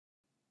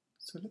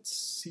So let's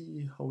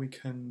see how we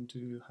can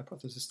do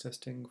hypothesis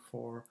testing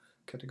for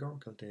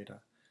categorical data.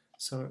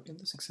 So in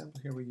this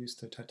example here we use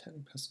the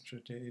Titanic Passenger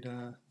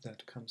data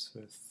that comes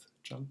with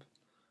JMP.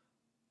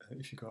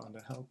 If you go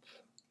under help,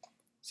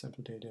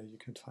 sample data, you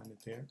can find it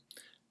there.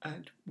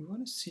 And we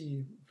want to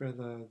see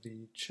whether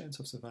the chance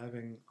of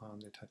surviving on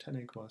the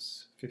Titanic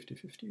was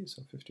 50-50,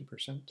 so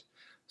 50%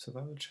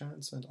 survival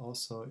chance, and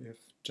also if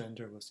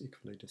gender was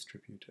equally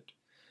distributed.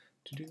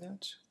 To do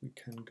that, we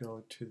can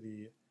go to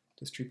the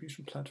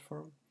distribution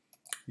platform.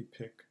 We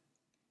pick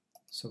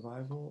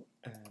survival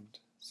and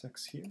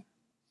sex here,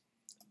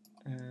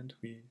 and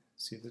we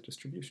see the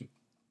distribution.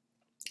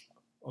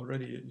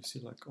 Already you see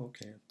like,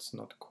 okay, it's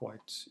not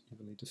quite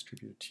evenly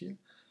distributed here,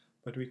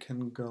 but we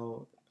can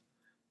go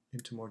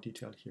into more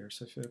detail here.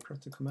 So if I press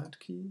the command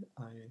key,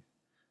 I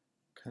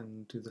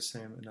can do the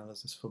same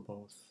analysis for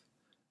both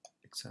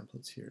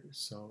examples here.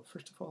 So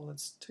first of all,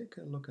 let's take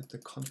a look at the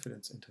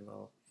confidence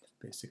interval,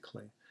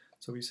 basically.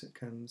 So we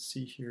can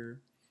see here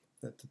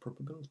that the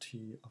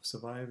probability of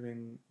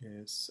surviving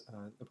is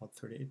about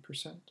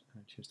 38%,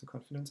 and here's the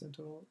confidence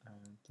interval,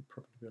 and the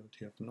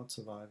probability of not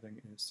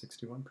surviving is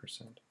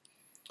 61%.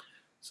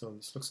 So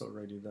this looks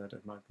already that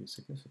it might be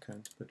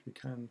significant, but we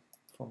can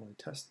formally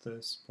test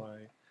this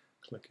by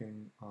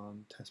clicking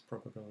on test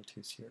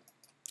probabilities here.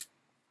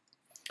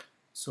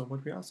 So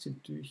what we asked you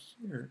to do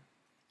here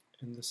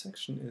in the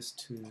section is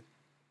to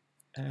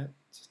add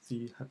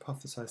the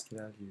hypothesized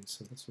value.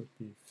 So this would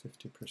be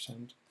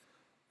 50%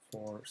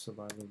 for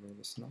survival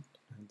versus not,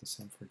 and the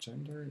same for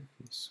gender, if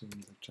you assume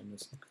that gender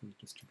is equally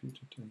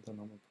distributed in the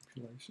normal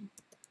population.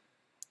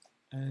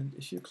 And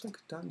if you click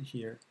done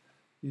here,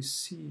 you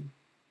see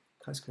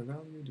chi-square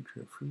value,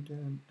 degree of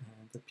freedom,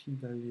 and the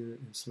p-value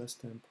is less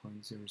than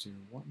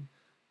 0.001,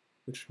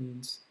 which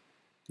means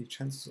the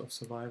chances of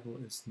survival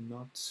is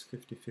not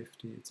 50-50,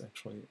 it's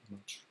actually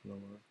much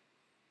lower.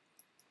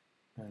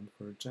 And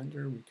for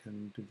gender, we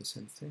can do the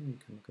same thing.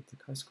 We can look at the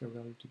chi-square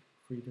value, degree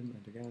of freedom,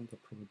 and again, the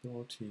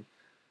probability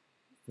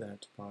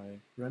that by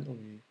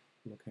randomly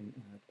looking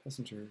at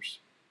passengers,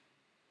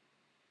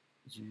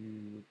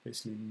 you would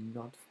basically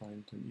not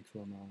find an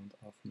equal amount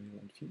of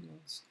male and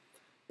females,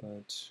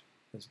 but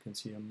as you can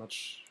see, I'm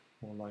much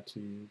more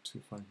likely to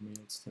find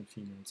males than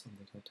females on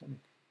the Titanic.